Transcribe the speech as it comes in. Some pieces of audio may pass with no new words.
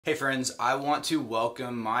Hey friends, I want to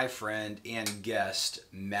welcome my friend and guest,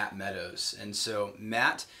 Matt Meadows. And so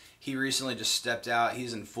Matt, he recently just stepped out.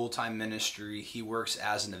 He's in full-time ministry. He works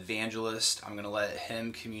as an evangelist. I'm going to let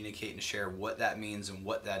him communicate and share what that means and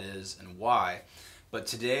what that is and why. But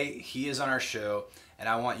today he is on our show, and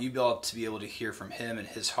I want you all to be able to hear from him and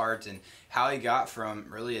his heart and how he got from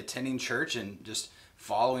really attending church and just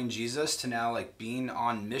following Jesus to now like being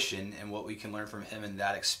on mission and what we can learn from him in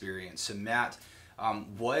that experience. So Matt,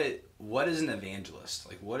 what is an evangelist?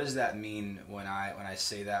 Like, what does that mean when I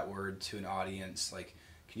say that word to an audience? Like,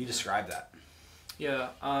 can you describe that? Yeah,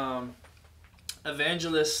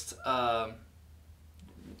 evangelist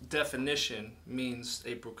definition means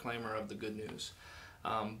a proclaimer of the good news,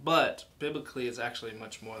 but biblically it's actually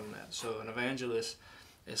much more than that. So an evangelist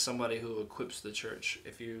is somebody who equips the church.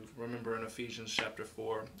 If you remember in Ephesians chapter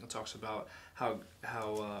 4, it talks about how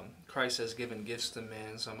Christ has given gifts to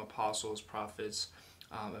men, some apostles, prophets,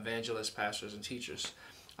 evangelists, pastors, and teachers,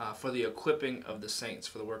 for the equipping of the saints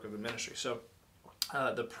for the work of the ministry. So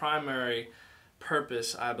the primary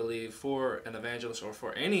purpose, I believe, for an evangelist or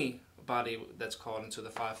for anybody that's called into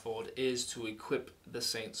the fivefold is to equip the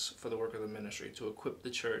saints for the work of the ministry, to equip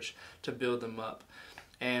the church, to build them up.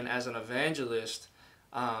 And as an evangelist,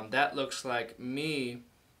 that looks like me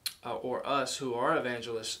or us who are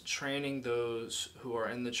evangelists training those who are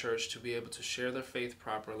in the church to be able to share their faith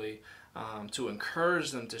properly, to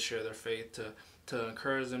encourage them to share their faith, to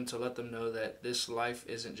encourage them, to let them know that this life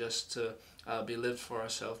isn't just to be lived for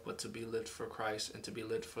ourselves, but to be lived for Christ and to be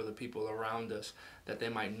lived for the people around us, that they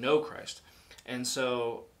might know Christ. And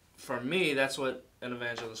so for me, that's what an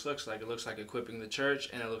evangelist looks like. It looks like equipping the church,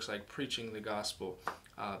 and it looks like preaching the gospel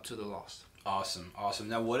to the lost. Awesome.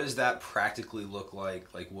 Now, what does that practically look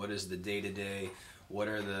like? Like, what is the day-to-day? What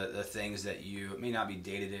are the things that you, it may not be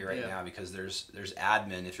day-to-day right now because there's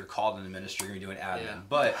admin. If you're called into ministry, you're doing admin. Yeah.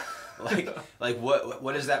 But like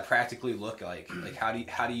what does that practically look like? Like, how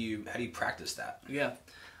do you practice that? Yeah.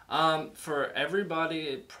 For everybody,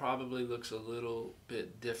 it probably looks a little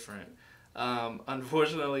bit different.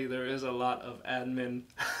 Unfortunately, there is a lot of admin,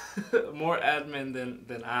 more admin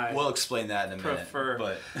than I We'll explain that in a prefer.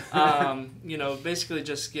 Minute. But basically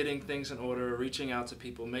just getting things in order, reaching out to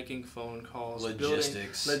people, making phone calls,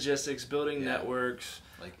 building networks.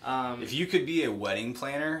 Like, if you could be a wedding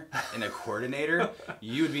planner and a coordinator,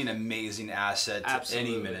 you would be an amazing asset to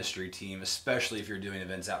any ministry team, especially if you're doing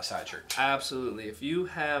events outside church. Absolutely. If you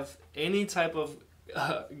have any type of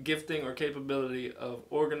gifting or capability of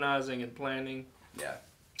organizing and planning,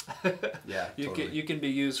 you can be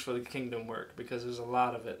used for the kingdom work, because there's a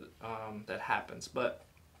lot of it that happens. But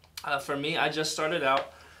for me, I just started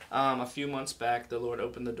out a few months back. The Lord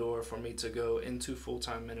opened the door for me to go into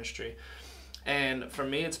full-time ministry, and for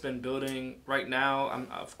me, it's been building. Right now, I'm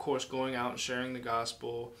of course going out and sharing the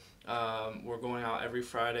gospel. We're going out every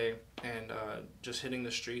Friday and just hitting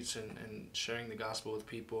the streets and sharing the gospel with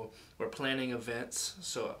people. We're planning events,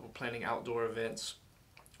 so we're planning outdoor events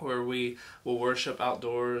where we will worship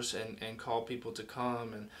outdoors and call people to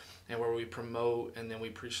come, and where we promote and then we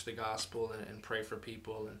preach the gospel and pray for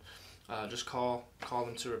people and just call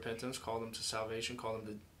them to repentance, call them to salvation, call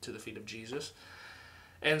them to the feet of Jesus.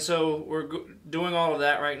 And so we're doing all of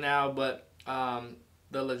that right now, but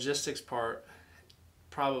the logistics part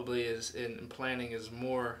probably is in planning is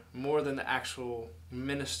more than the actual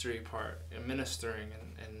ministry part, and ministering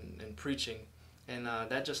and preaching, and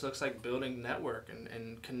that just looks like building network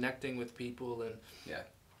and connecting with people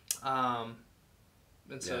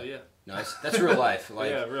No, that's real life.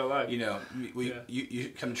 Like, real life. You know, you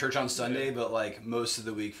come to church on Sunday, but like most of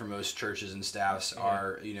the week for most churches and staffs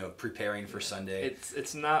are, preparing for Sunday.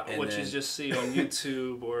 It's not and what you just see on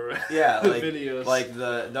YouTube or like, videos. Like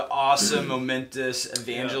the awesome, momentous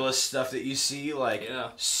evangelist stuff that you see, like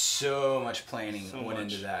so much planning went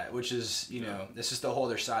into that, which is, this is the whole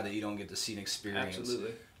other side that you don't get to see and experience.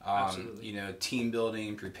 Absolutely. Team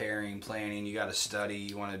building, preparing, planning. You got to study.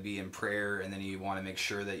 You want to be in prayer, and then you want to make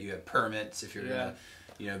sure that you have permits if you're gonna,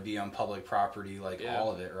 be on public property. Like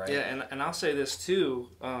all of it, right? Yeah, and I'll say this too.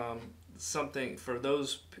 Something for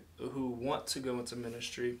those who want to go into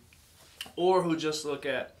ministry, or who just look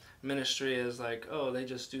at ministry as like, oh, they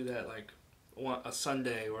just do that like a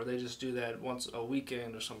Sunday, or they just do that once a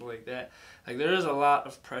weekend or something like that. Like, there is a lot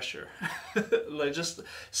of pressure like just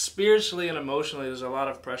spiritually and emotionally, there's a lot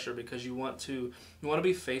of pressure, because you want to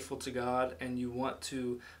be faithful to God, and you want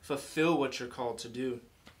to fulfill what you're called to do.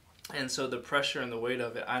 And so the pressure and the weight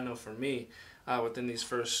of it, I know for me, within these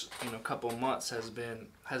first couple months has been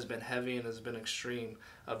heavy and has been extreme,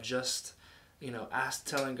 of just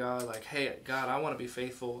telling God, like, hey, God, I want to be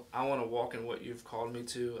faithful. I want to walk in what you've called me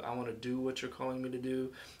to. I want to do what you're calling me to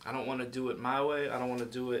do. I don't want to do it my way. I don't want to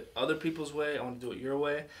do it other people's way. I want to do it your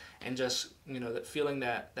way. And just, that feeling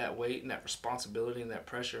that weight and that responsibility and that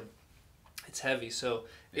pressure, it's heavy. So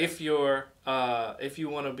if you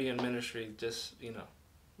want to be in ministry, just,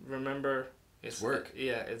 remember it's work.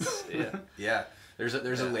 Yeah. Yeah. There's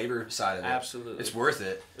a labor side of it. Absolutely. It's worth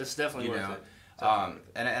it. It's definitely worth it.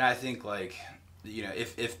 And I think, like,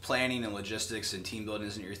 if planning and logistics and team building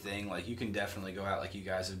isn't your thing, like, you can definitely go out like you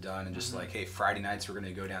guys have done and just like, hey, Friday nights we're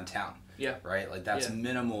going to go downtown. Yeah. Right? Like, that's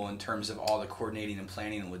minimal in terms of all the coordinating and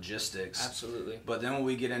planning and logistics. Absolutely. But then when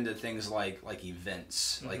we get into things like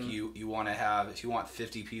events, like you want to have, if you want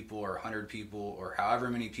 50 people or 100 people or however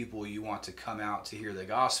many people you want to come out to hear the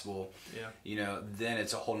gospel, then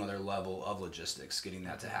it's a whole nother level of logistics, getting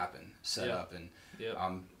that to happen, set up and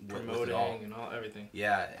promoting with it all. and everything.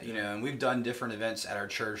 Yeah, and we've done different events at our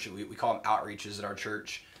church. We call them outreaches at our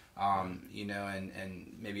church.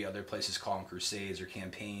 And maybe other places call them crusades or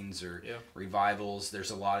campaigns or revivals.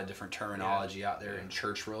 There's a lot of different terminology out there in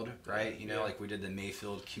church world, right? Like we did the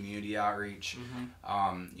Mayfield community outreach.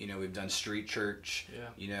 We've done street church,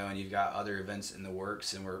 and you've got other events in the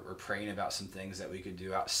works, and we're praying about some things that we could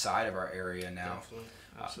do outside of our area now. Definitely.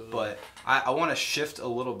 Absolutely. But I want to shift a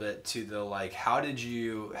little bit to the, like, how did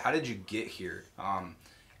you get here?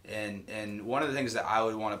 And one of the things that I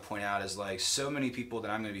would want to point out is, like, so many people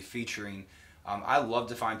that I'm going to be featuring, I love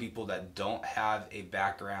to find people that don't have a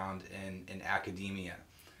background in academia.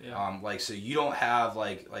 Yeah. So you don't have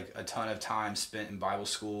like a ton of time spent in Bible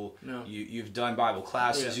school. No. You've done Bible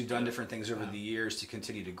classes. You've done different things over the years to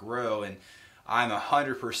continue to grow. And I'm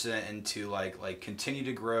 100% into like continue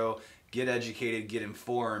to grow, get educated, get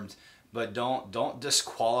informed. But don't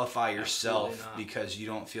disqualify yourself because you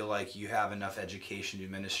don't feel like you have enough education to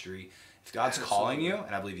do ministry. If God's calling you,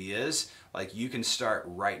 and I believe He is, like, you can start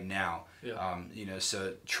right now. Yeah.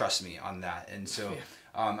 So trust me on that. And so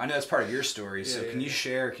I know that's part of your story. So can you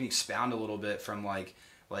expound a little bit from like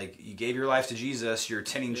you gave your life to Jesus, you're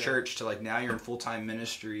attending church, to like now you're in full-time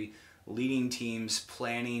ministry, leading teams,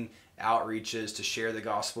 planning outreaches to share the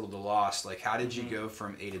gospel to the lost. Like, how did you go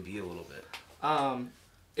from A to B a little bit?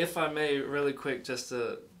 If I may, really quick, just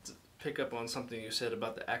to pick up on something you said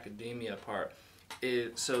about the academia part.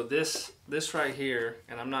 So this right here,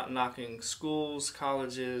 and I'm not knocking schools,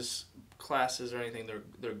 colleges, classes, or anything.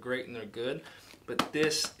 They're great and they're good, but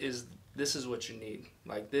this is what you need.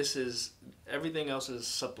 Like, everything else is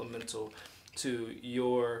supplemental to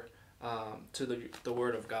your to the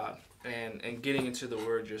Word of God and getting into the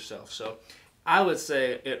Word yourself. So I would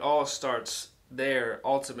say it all starts there.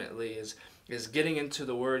 Ultimately, is getting into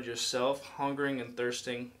the Word yourself, hungering and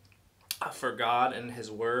thirsting for God and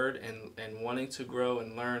His Word, and wanting to grow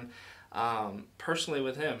and learn personally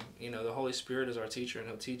with Him. The Holy Spirit is our teacher, and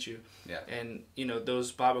He'll teach you. Yeah. And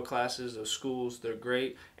those Bible classes, those schools, they're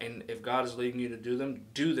great. And if God is leading you to do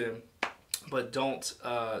them, but don't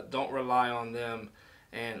rely on them.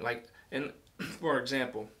 And for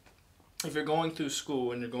example, if you're going through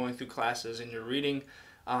school and you're going through classes and you're reading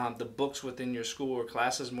the books within your school or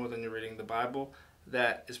classes more than you're reading the Bible,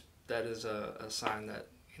 that is a sign that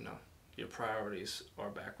your priorities are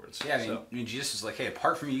backwards. Yeah, I mean, Jesus is like, hey,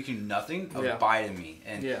 apart from me, you can do nothing. Abide in me,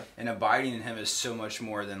 and abiding in Him is so much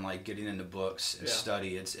more than like getting into books and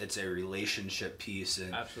study. It's a relationship piece,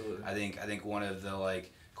 and absolutely, I think one of the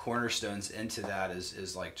like cornerstones into that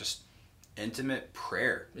is like just intimate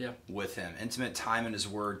prayer with Him, intimate time in His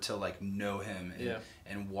Word to like know Him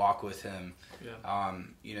and walk with Him.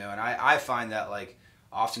 And I find that like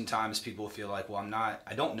oftentimes people feel like, well,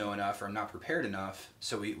 I don't know enough, or I'm not prepared enough.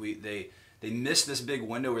 So they miss this big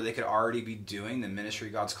window where they could already be doing the ministry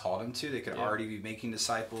God's called them to. They could already be making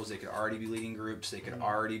disciples. They could already be leading groups. They could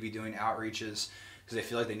already be doing outreaches because they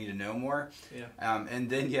feel like they need to know more. And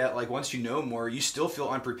then yet, like, once you know more, you still feel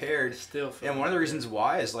unprepared. And one of the reasons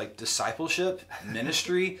why is like discipleship,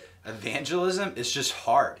 ministry, evangelism is just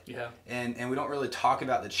hard. And we don't really talk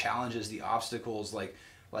about the challenges, the obstacles.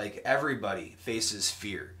 Like everybody faces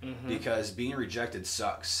fear because being rejected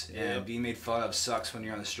sucks, and being made fun of sucks when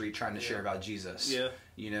you're on the street trying to share about Jesus.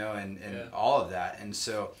 And all of that. And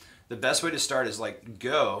so the best way to start is like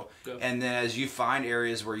go. And then as you find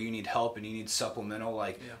areas where you need help and you need supplemental,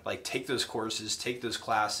 like take those courses, take those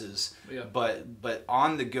classes. But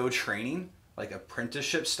on the go training, like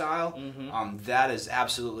apprenticeship style, that is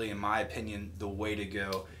absolutely, in my opinion, the way to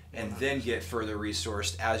go. and then get further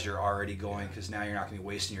resourced as you're already going, because now you're not going to be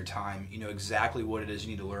wasting your time. You know exactly what it is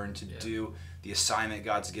you need to learn to do the assignment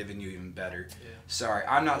God's given you even better. Sorry,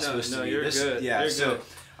 I'm not supposed to be. You're good. Yeah, you're so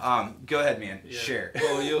good. Go ahead, man. Share.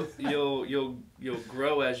 Well, you'll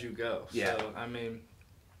grow as you go. Yeah. So I mean,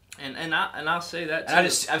 and I'll say that too. And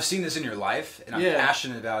I've seen this in your life, and I'm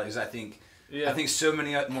passionate about it because I think so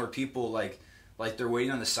many more people like they're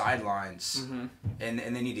waiting on the sidelines, and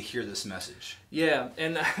they need to hear this message. Yeah,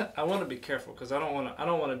 and I want to be careful because I don't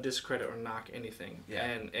want to discredit or knock anything. Yeah.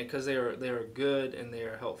 And because they are good and they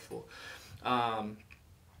are helpful.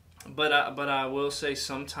 But I will say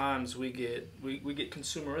sometimes we get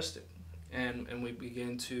consumeristic, and we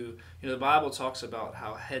begin to, the Bible talks about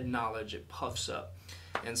how head knowledge, it puffs up,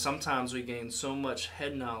 and sometimes we gain so much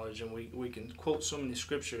head knowledge and we can quote so many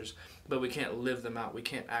scriptures, but we can't live them out, we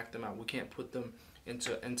can't act them out, we can't put them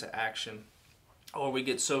into action. Or we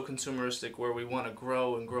get so consumeristic where we want to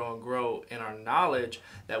grow and grow and grow in our knowledge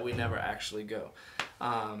that we never actually go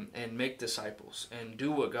and make disciples and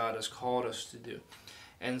do what God has called us to do.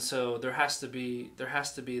 And so there has to be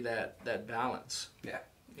that balance. Yeah,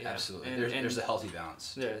 absolutely. There's a healthy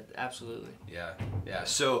balance. Yeah, absolutely. Yeah.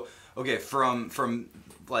 So okay, from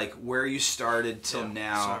like where you started till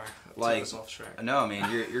now. Sorry. Like, us off track. No, man,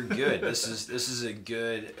 you're good. This is a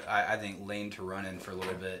good I think lane to run in for a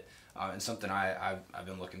little bit, and something I've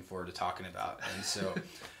been looking forward to talking about. And so,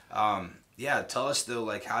 tell us though,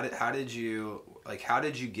 like how did you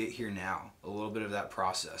get here now? A little bit of that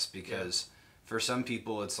process, because for some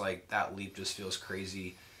people it's like that leap just feels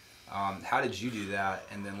crazy. How did you do that?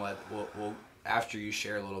 And then we'll after you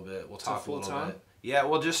share a little bit, we'll talk a little bit. Yeah,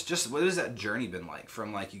 well, just what has that journey been like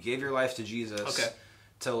from like you gave your life to Jesus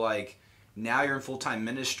to like now you're in full-time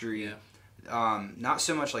ministry. Not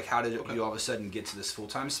so much like how did you all of a sudden get to this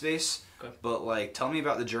full-time space, but like tell me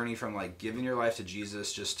about the journey from like giving your life to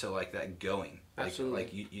Jesus just to like that going. Absolutely.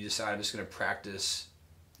 Like you decide I'm just going to practice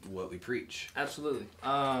what we preach. Absolutely.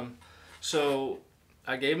 So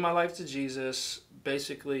I gave my life to Jesus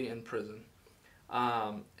basically in prison.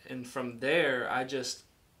 And from there I just,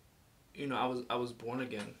 I was born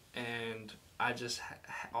again, and I just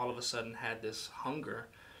all of a sudden had this hunger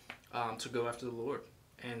to go after the Lord.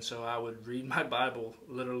 And so I would read my Bible,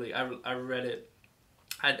 literally. I read it.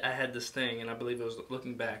 I had this thing, and I believe it was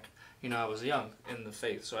looking back. I was young in the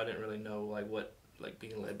faith, so I didn't really know what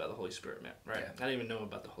being led by the Holy Spirit meant, right? I didn't even know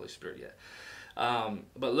about the Holy Spirit yet.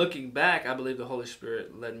 But looking back, I believe the Holy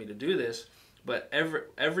Spirit led me to do this. But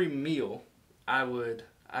every meal,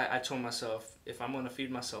 I told myself, if I'm going to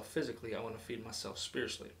feed myself physically, I want to feed myself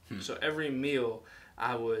spiritually. So every meal,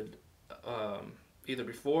 I would either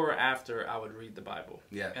before or after, I would read the Bible.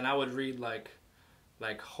 And I would read like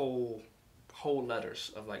whole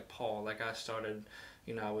letters of like Paul. Like I started,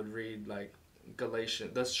 I would read like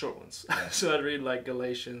Galatians, that's short ones. So I'd read like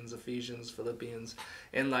Galatians, Ephesians, Philippians,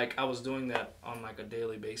 and like I was doing that on like a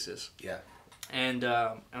daily basis. And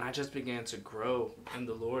I just began to grow in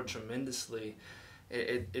the Lord tremendously.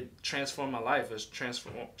 It transformed my life. It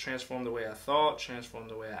transformed the way I thought, transformed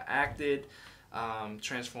the way I acted,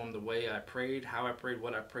 transformed the way I prayed, how I prayed,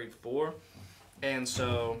 what I prayed for. And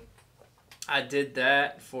so I did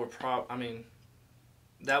that for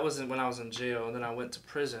that was when I was in jail, and then I went to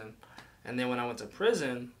prison. And then when I went to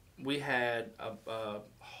prison, we had a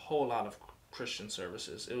whole lot of Christian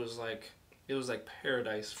services. It was like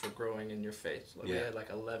paradise for growing in your faith. We had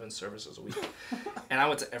like 11 services a week. And I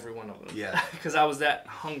went to every one of them. Because I was that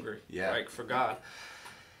hungry, right, for God.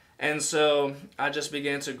 And so I just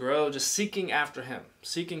began to grow, just seeking after Him,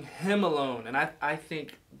 seeking Him alone. And I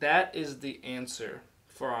think that is the answer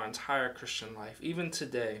for our entire Christian life. Even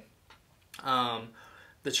today,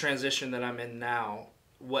 the transition that I'm in now,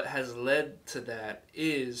 what has led to that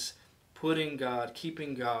is putting God,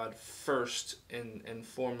 keeping God first and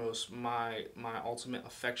foremost, my ultimate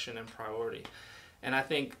affection and priority. And I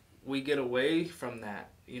think we get away from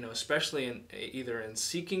that, especially in either in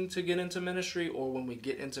seeking to get into ministry, or when we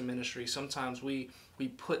get into ministry, sometimes we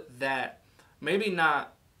put that, maybe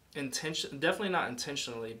not definitely not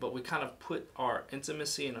intentionally, but we kind of put our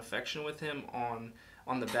intimacy and affection with Him on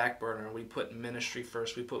the back burner. We put ministry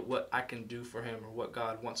first. We put what I can do for Him or what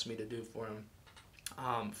God wants me to do for Him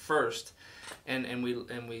first, and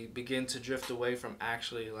we begin to drift away from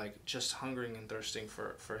actually like just hungering and thirsting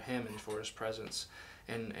for Him and for His presence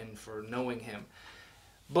and for knowing Him.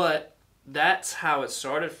 But that's how it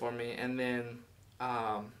started for me, and then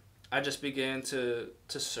I just began to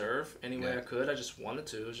serve any way I could. I just wanted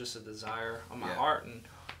to. It was just a desire on my heart,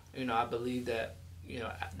 and I believe that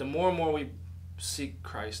the more and more we seek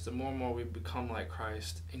Christ, the more and more we become like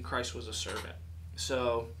Christ, and Christ was a servant.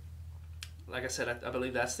 So like I said, I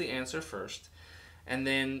believe that's the answer first. And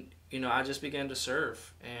then, I just began to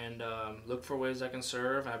serve and look for ways I can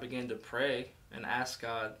serve. I began to pray and ask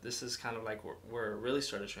God. This is kind of like where it really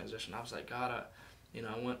started to transition. I was like, God,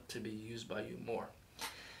 I want to be used by you more.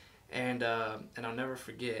 And I'll never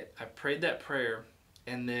forget, I prayed that prayer,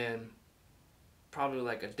 and then probably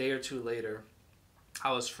like a day or two later,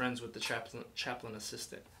 I was friends with the chaplain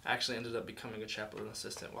assistant. I actually ended up becoming a chaplain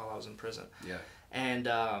assistant while I was in prison. Yeah. And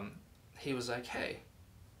he was like, hey,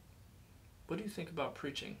 what do you think about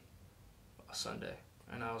preaching a Sunday?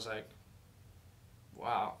 And I was like,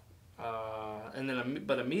 wow. And then,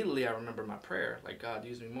 but immediately I remember my prayer, like, God,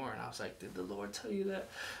 use me more. And I was like, did the Lord tell you that?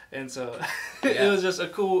 And so it was just a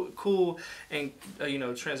cool and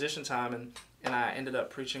transition time. And I ended up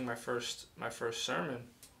preaching my first sermon,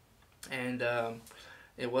 and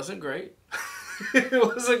it wasn't great. It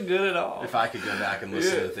wasn't good at all. If I could go back and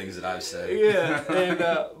listen to the things that I've said. Yeah,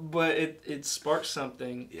 and but it sparked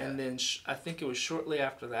something, Yeah. and then I think it was shortly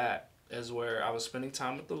after that is where I was spending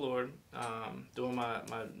time with the Lord, doing my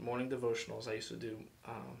morning devotionals. I used to do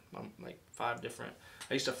like 5 different.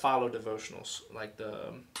 I used to follow devotionals, like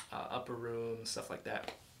the Upper Room and stuff like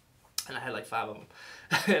that, and I had like 5 of them,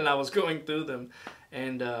 and I was going through them,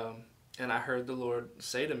 and I heard the Lord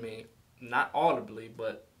say to me, not audibly,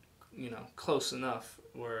 but close enough,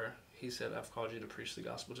 where He said, "I've called you to preach the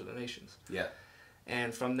gospel to the nations." Yeah.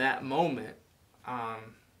 And from that moment,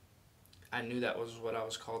 I knew that was what I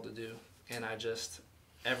was called to do, and I just,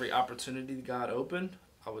 every opportunity God opened,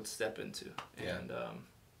 I would step into, and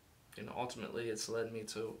ultimately it's led me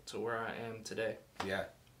to where I am today. Yeah,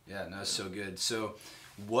 no, it's so good. So,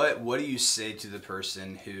 what do you say to the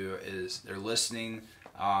person who they're listening,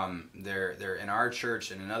 they're in our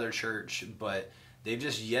church and another church, but they've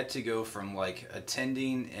just yet to go from like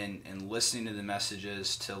attending and listening to the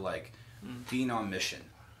messages to like being on mission?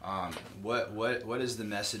 What is the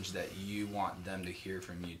message that you want them to hear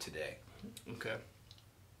from you today? Okay.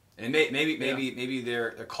 And maybe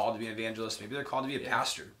they're called to be an evangelist. Maybe they're called to be a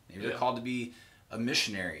pastor. Maybe they're called to be a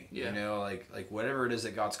missionary. Yeah. Like whatever it is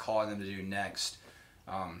that God's calling them to do next.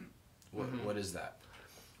 What is that?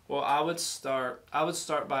 Well, I would start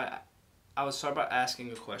by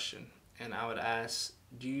asking a question, and I would ask,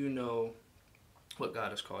 do you know what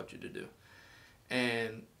God has called you to do?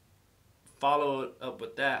 And follow it up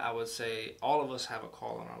with that, I would say all of us have a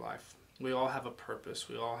call in our life. We all have a purpose.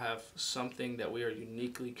 We all have something that we are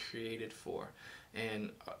uniquely created for.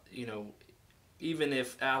 And, even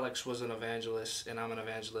if Alex was an evangelist and I'm an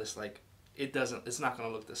evangelist, like, it's not going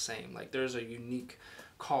to look the same. Like, there's a unique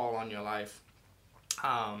call on your life,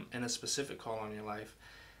 and a specific call on your life.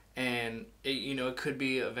 And, it could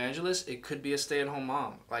be evangelist, it could be a stay-at-home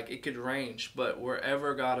mom. Like, it could range. But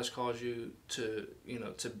wherever God has called you to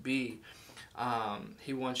be,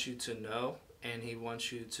 He wants you to know, and He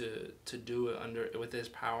wants you to do it with His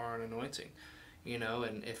power and anointing,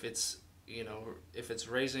 and if it's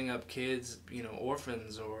raising up kids,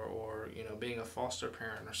 orphans, or being a foster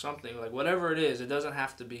parent or something, like whatever it is, it doesn't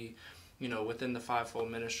have to be, within the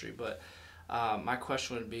fivefold ministry. But my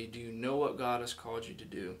question would be, do you know what God has called you to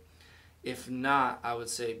do? If not, I would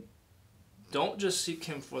say, don't just seek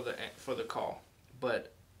Him for the call,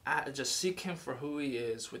 but just seek Him for who He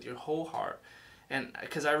is with your whole heart. And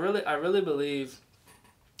because I really believe,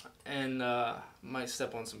 and might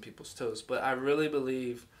step on some people's toes, but I really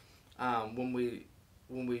believe when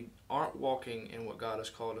we aren't walking in what God has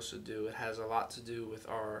called us to do, it has a lot to do with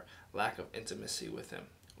our lack of intimacy with Him,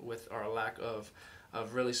 with our lack of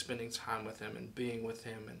really spending time with Him and being with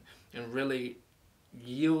Him, and really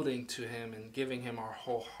yielding to Him and giving Him our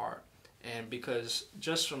whole heart. And because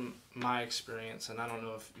just from my experience, and I don't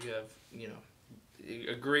know if you have,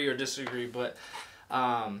 agree or disagree, but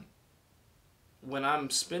when I'm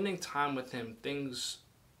spending time with Him,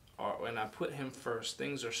 when I put Him first,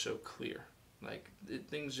 things are so clear. Like,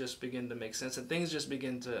 things just begin to make sense, and things just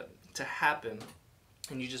begin to happen,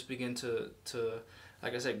 and you just begin to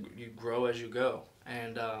like I said, you grow as you go.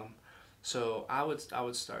 And so I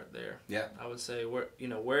would start there. Yeah. I would say,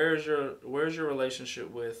 where's your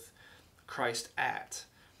relationship with Christ at,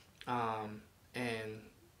 and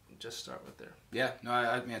just start with there. Yeah, no,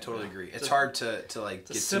 I totally agree. It's hard to like get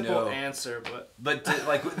to know. Simple answer, but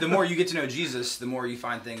like the more you get to know Jesus, the more you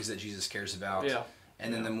find things that Jesus cares about. Yeah.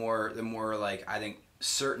 And then the more like I think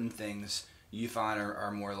certain things you find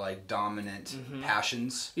are more like dominant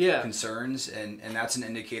passions, concerns, and that's an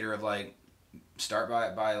indicator of like start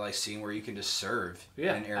by like seeing where you can just serve in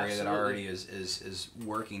an area that already is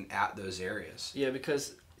working at those areas. Yeah,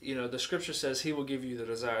 because the scripture says He will give you the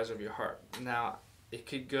desires of your heart. Now, it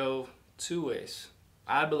could go 2 ways.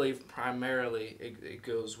 I believe primarily it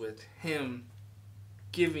goes with Him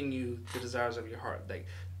giving you the desires of your heart, like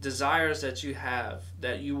desires that you have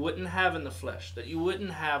that you wouldn't have in the flesh, that you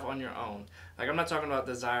wouldn't have on your own. Like, I'm not talking about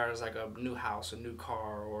desires like a new house, a new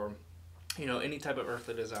car, or any type of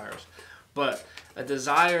earthly desires, but a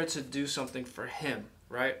desire to do something for Him,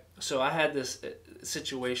 right? So I had this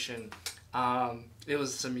situation, it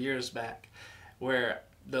was some years back, where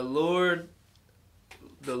the Lord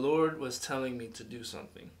was telling me to do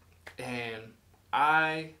something, and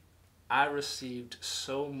I received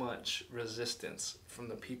so much resistance from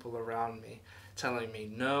the people around me, telling me,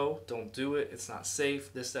 no, don't do it, it's not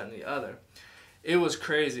safe, this, that, and the other. It was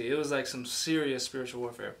crazy. It was like some serious spiritual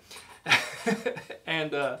warfare.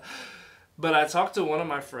 And but I talked to one of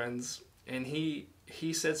my friends, and he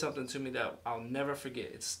said something to me that I'll never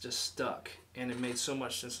forget. It's just stuck, and it made so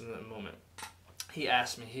much sense in that moment. He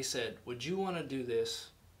asked me, he said, would you want to do this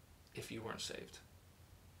if you weren't saved?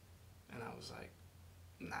 And I was like,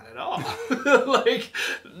 not at all. Like,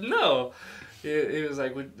 no. It was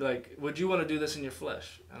like, would you want to do this in your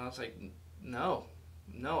flesh? And I was like, no,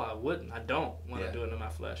 I wouldn't. I don't want to do it in my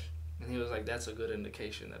flesh. And he was like, that's a good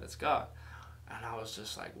indication that it's God. And I was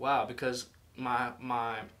just like, wow, because when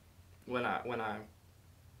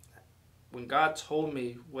God told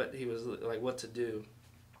me what He was like, what to do,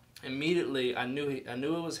 immediately I knew it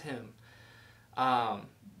was Him.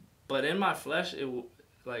 But in my flesh,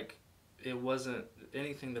 it wasn't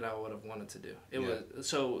anything that I would have wanted to do. It was,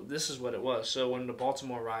 so this is what it was. So when the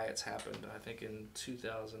Baltimore riots happened, I think in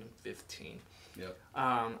 2015,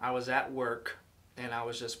 I was at work, and I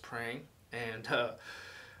was just praying, and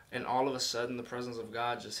all of a sudden the presence of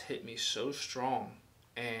God just hit me so strong,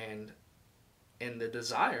 and the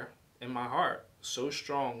desire in my heart so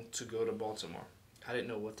strong to go to Baltimore. I didn't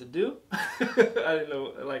know what to do. I didn't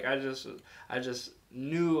know, like, I just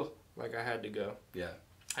knew like I had to go. Yeah.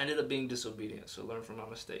 I ended up being disobedient, so learn from my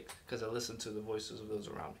mistake, because I listened to the voices of those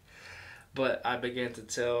around me. But I began to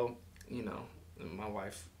tell, my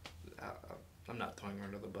wife, I'm not throwing her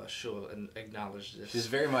under the bus. She'll acknowledge this. She's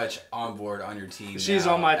very much on board on your team. She's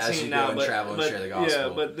now, on my as team you now, go and travel and share the gospel. Yeah,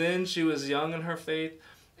 but then she was young in her faith,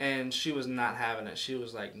 and she was not having it. She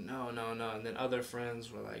was like, no. And then other friends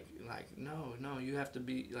were like, no, you have to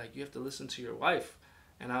be like, you have to listen to your wife.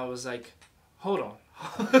 And I was like, hold on.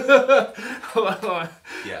 Hold on.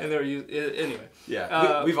 Yeah. And anyway.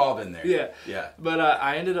 Yeah. We've all been there. Yeah. Yeah. But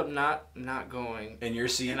I ended up not going. In your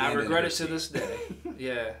seat. And I regret it to this day.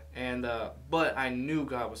 Yeah. And but I knew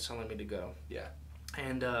God was telling me to go. Yeah.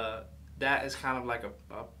 And that is kind of like a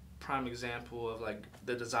prime example of, like,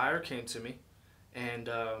 the desire came to me, and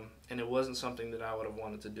it wasn't something that I would have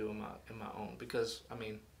wanted to do in my own, because I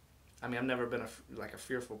mean I've never been a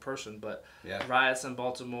fearful person, but riots in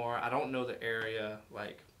Baltimore, I don't know the area,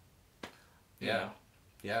 like, you know.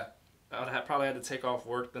 Yeah. I would probably had to take off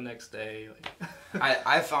work the next day. Like.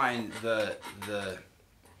 I find the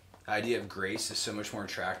idea of grace is so much more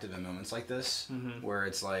attractive in moments like this, where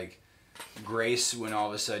it's like grace when all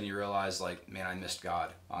of a sudden you realize, like, man, I missed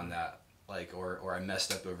God on that, like, or I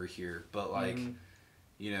messed up over here, but like.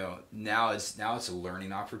 Now it's a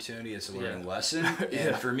learning opportunity. It's a learning lesson.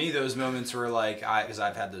 And for me, those moments were like, because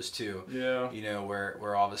I've had those too. Yeah.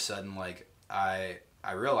 Where all of a sudden, like, I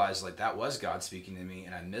realized, like, that was God speaking to me,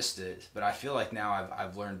 and I missed it. But I feel like now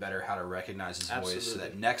I've learned better how to recognize His voice, so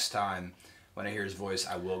that next time when I hear His voice,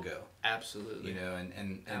 I will go. Absolutely.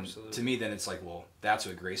 And to me, then it's like, well, that's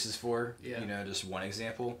what grace is for. Yeah. Just one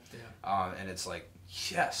example. Yeah. And it's like.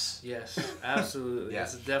 Yes, absolutely.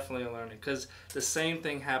 It's definitely a learning, because the same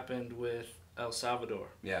thing happened with El Salvador.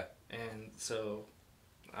 Yeah. And so,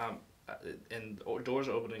 and doors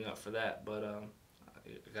are opening up for that, but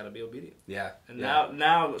you gotta be obedient. Yeah. And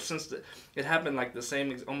now since it happened like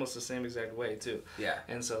almost the same exact way too. Yeah.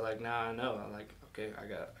 And so, like, now I know, I'm like, okay, I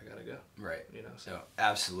gotta go. Right. So.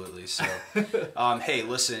 Absolutely. So, hey,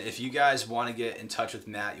 listen, if you guys want to get in touch with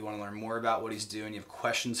Matt, you want to learn more about what he's doing, you have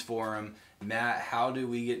questions for him, Matt, how do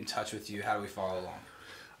we get in touch with you? How do we follow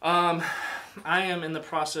along? I am in the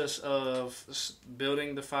process of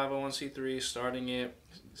building the 501c3, starting it,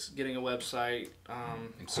 getting a website,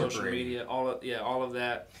 social media, all of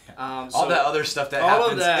that. All that other stuff that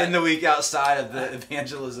happens in the week outside of the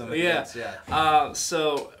evangelism events. Yeah.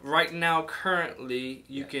 So right now, currently,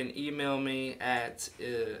 you can email me at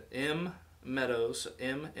Meadows,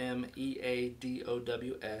 MMEADOWS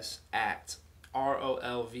at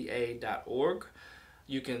ROLVA.org.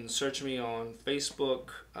 You can search me on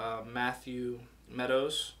Facebook, Matthew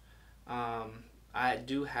Meadows. I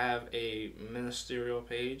do have a ministerial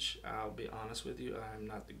page. I'll be honest with you, I'm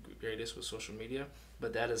not the greatest with social media,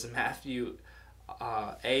 but that is Matthew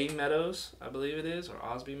A Meadows, I believe it is, or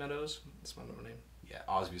Osby Meadows. That's my middle name. Yeah,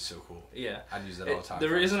 Osby's so cool. Yeah. I'd use that all the time. The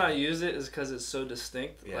reason I use it is because it's so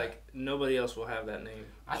distinct. Yeah. Like, nobody else will have that name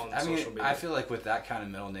on social media. I feel like with that kind of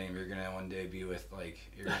middle name, you're gonna one day be with like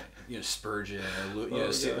Spurgeon or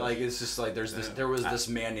like it's just like there was this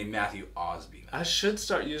man named Matthew Osby. I should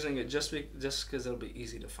start using it just because it'll be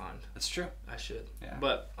easy to find. That's true. I should. Yeah.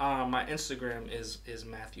 But my Instagram is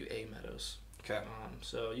Matthew A Meadows. Okay.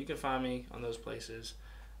 So you can find me on those places.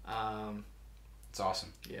 It's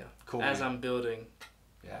awesome. Yeah. Cool. As man. I'm building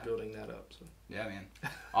Yeah. that up. So. Yeah, man.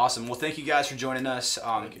 Awesome. Well, thank you guys for joining us.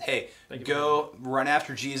 Hey, go run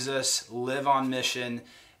after Jesus, live on mission,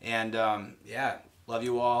 and yeah, love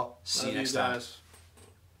you all. See you next time.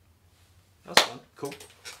 That was fun. Cool.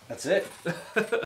 That's it.